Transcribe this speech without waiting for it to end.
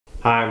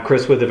Hi, I'm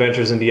Chris with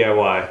Adventures in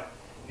DIY,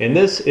 and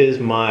this is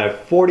my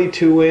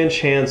 42-inch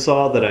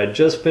handsaw that I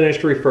just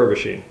finished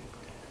refurbishing.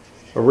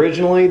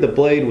 Originally, the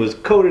blade was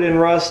coated in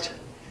rust,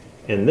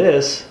 and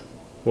this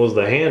was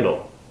the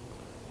handle.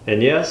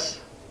 And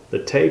yes, the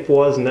tape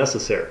was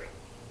necessary.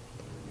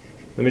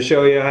 Let me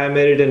show you how I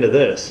made it into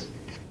this.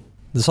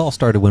 This all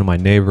started when my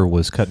neighbor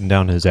was cutting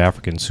down his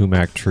African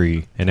sumac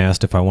tree and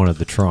asked if I wanted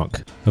the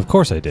trunk. Of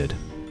course I did.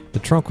 The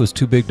trunk was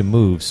too big to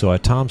move, so I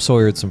Tom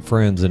Sawyered some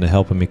friends into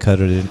helping me cut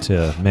it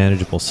into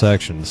manageable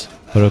sections.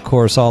 But of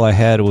course all I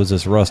had was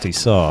this rusty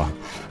saw.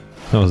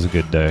 That was a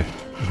good day.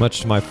 Much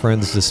to my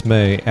friends'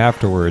 dismay,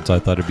 afterwards I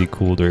thought it'd be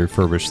cool to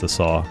refurbish the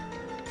saw.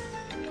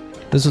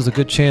 This was a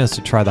good chance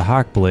to try the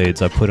hock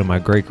blades I put in my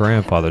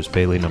great-grandfather's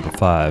Bailey No.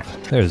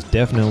 5. There's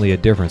definitely a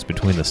difference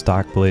between the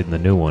stock blade and the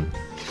new one.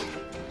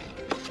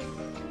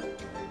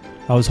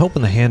 I was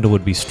hoping the handle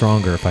would be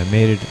stronger if I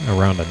made it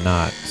around a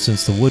knot,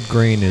 since the wood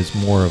grain is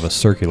more of a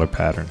circular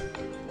pattern.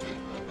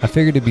 I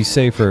figured it'd be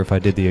safer if I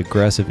did the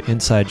aggressive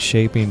inside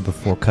shaping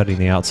before cutting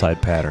the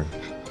outside pattern.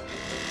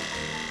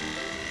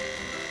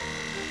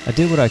 I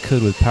did what I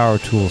could with power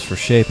tools for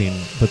shaping,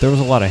 but there was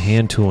a lot of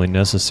hand tooling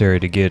necessary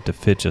to get it to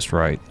fit just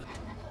right.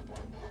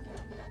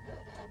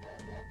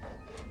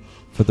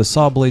 For the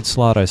saw blade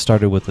slot, I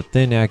started with a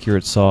thin,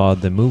 accurate saw,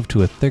 then moved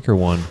to a thicker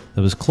one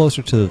that was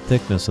closer to the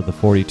thickness of the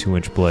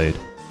 42-inch blade.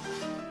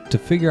 To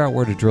figure out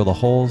where to drill the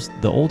holes,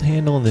 the old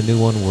handle and the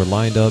new one were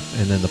lined up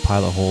and then the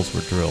pilot holes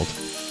were drilled.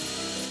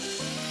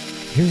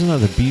 Here's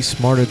another be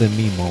smarter than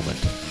me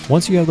moment.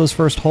 Once you have those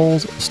first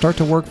holes, start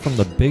to work from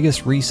the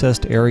biggest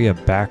recessed area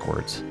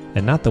backwards,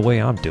 and not the way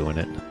I'm doing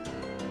it.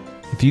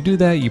 If you do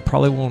that, you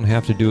probably won't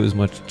have to do as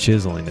much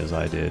chiseling as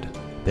I did.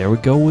 There we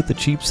go with the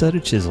cheap set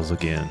of chisels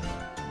again.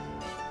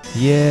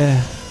 Yeah,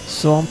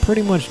 so I'm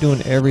pretty much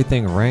doing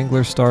everything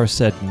Wrangler Star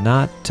said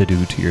not to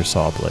do to your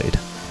saw blade.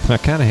 I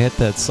kinda hit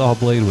that saw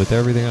blade with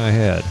everything I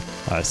had.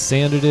 I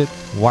sanded it,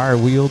 wire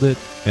wheeled it,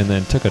 and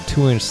then took a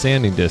 2-inch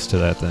sanding disc to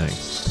that thing.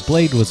 The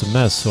blade was a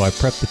mess, so I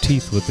prepped the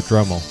teeth with the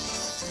Dremel.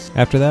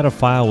 After that, a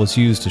file was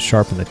used to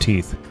sharpen the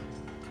teeth.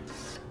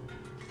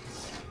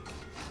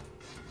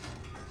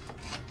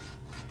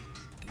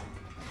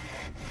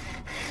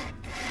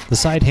 The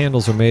side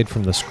handles are made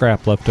from the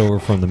scrap left over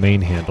from the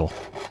main handle.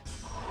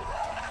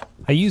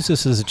 I use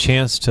this as a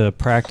chance to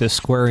practice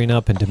squaring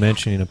up and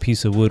dimensioning a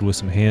piece of wood with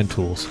some hand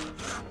tools.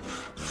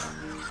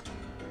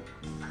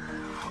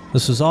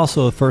 This was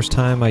also the first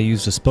time I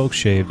used a spoke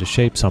shave to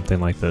shape something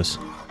like this.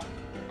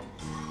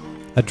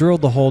 I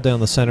drilled the hole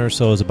down the center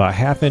so it was about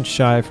 ½ inch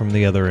shy from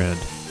the other end.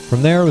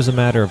 From there it was a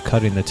matter of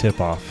cutting the tip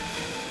off.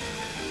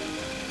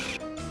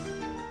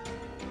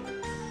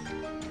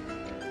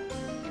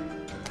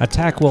 I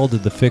tack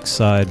welded the fixed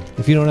side.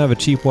 If you don't have a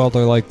cheap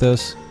welder like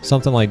this,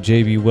 something like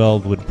JB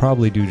Weld would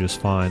probably do just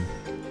fine.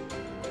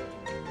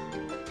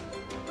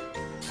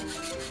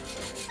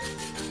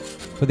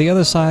 For the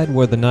other side,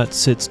 where the nut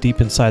sits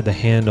deep inside the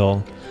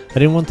handle, I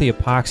didn't want the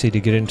epoxy to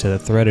get into the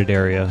threaded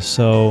area,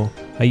 so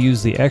I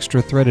used the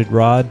extra threaded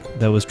rod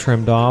that was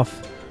trimmed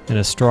off and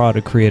a straw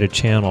to create a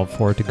channel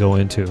for it to go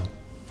into.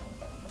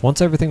 Once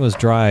everything was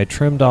dry, I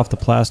trimmed off the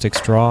plastic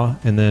straw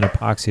and then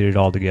epoxied it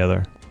all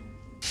together.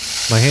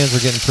 My hands were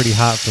getting pretty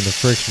hot from the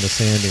friction of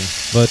sanding,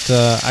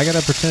 but I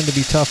gotta pretend to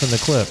be tough in the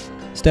clip.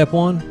 Step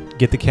 1,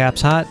 get the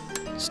caps hot.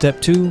 Step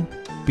 2,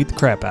 beat the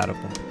crap out of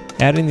them.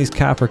 Adding these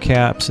copper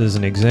caps is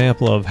an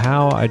example of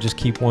how I just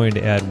keep wanting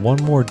to add one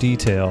more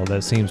detail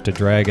that seems to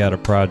drag out a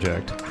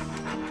project.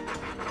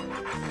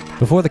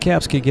 Before the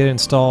caps could get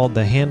installed,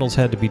 the handles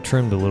had to be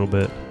trimmed a little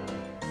bit.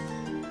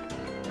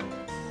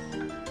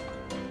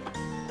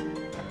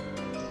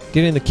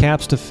 Getting the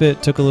caps to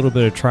fit took a little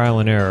bit of trial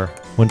and error.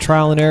 When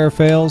trial and error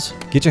fails,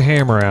 get your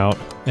hammer out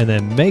and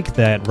then make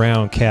that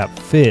round cap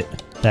fit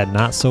that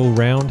not so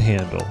round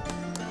handle.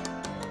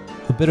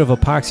 A bit of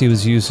epoxy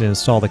was used to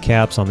install the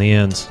caps on the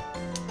ends.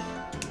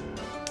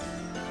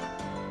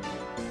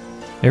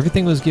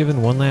 Everything was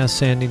given one last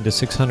sanding to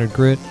 600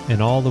 grit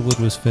and all the wood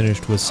was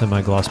finished with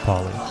semi-gloss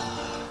poly.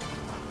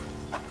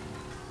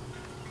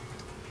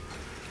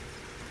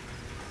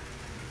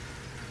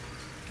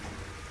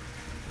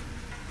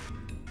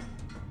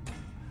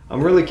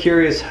 I'm really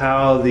curious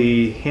how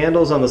the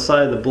handles on the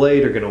side of the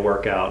blade are going to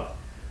work out.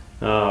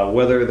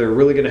 Whether they're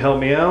really going to help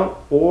me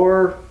out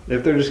or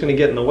if they're just going to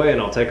get in the way and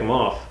I'll take them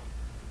off.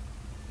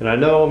 And I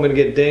know I'm going to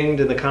get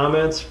dinged in the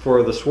comments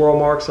for the swirl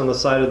marks on the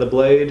side of the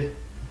blade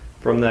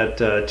from that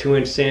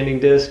 2-inch sanding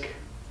disc.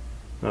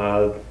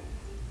 They're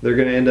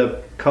going to end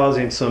up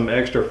causing some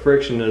extra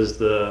friction as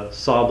the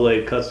saw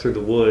blade cuts through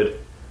the wood.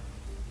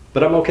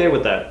 But I'm okay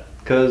with that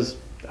because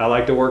I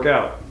like to work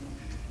out.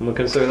 I'm going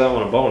to consider that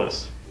one a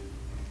bonus.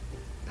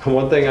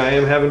 One thing I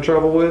am having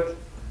trouble with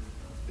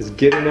is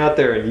getting out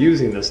there and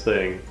using this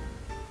thing.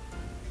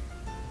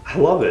 I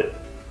love it.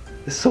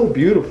 It's so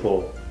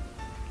beautiful.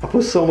 I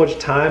put so much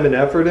time and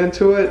effort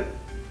into it.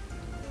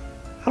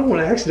 I don't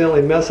want to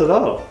accidentally mess it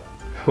up.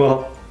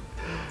 Well,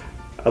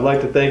 I'd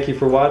like to thank you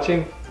for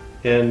watching,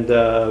 and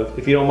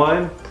if you don't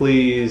mind,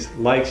 please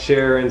like,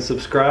 share, and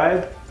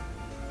subscribe.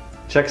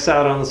 Check us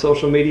out on the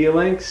social media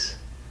links.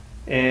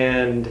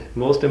 And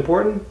most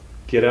important,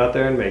 get out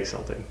there and make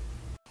something.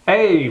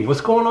 Hey, what's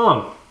going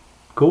on?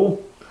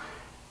 Cool.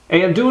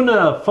 Hey, I'm doing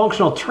a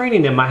functional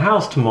training in my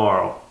house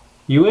tomorrow.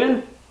 You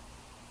in?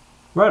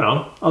 Right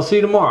on. I'll see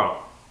you tomorrow.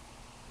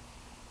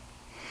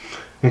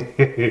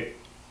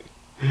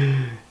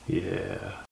 Yeah.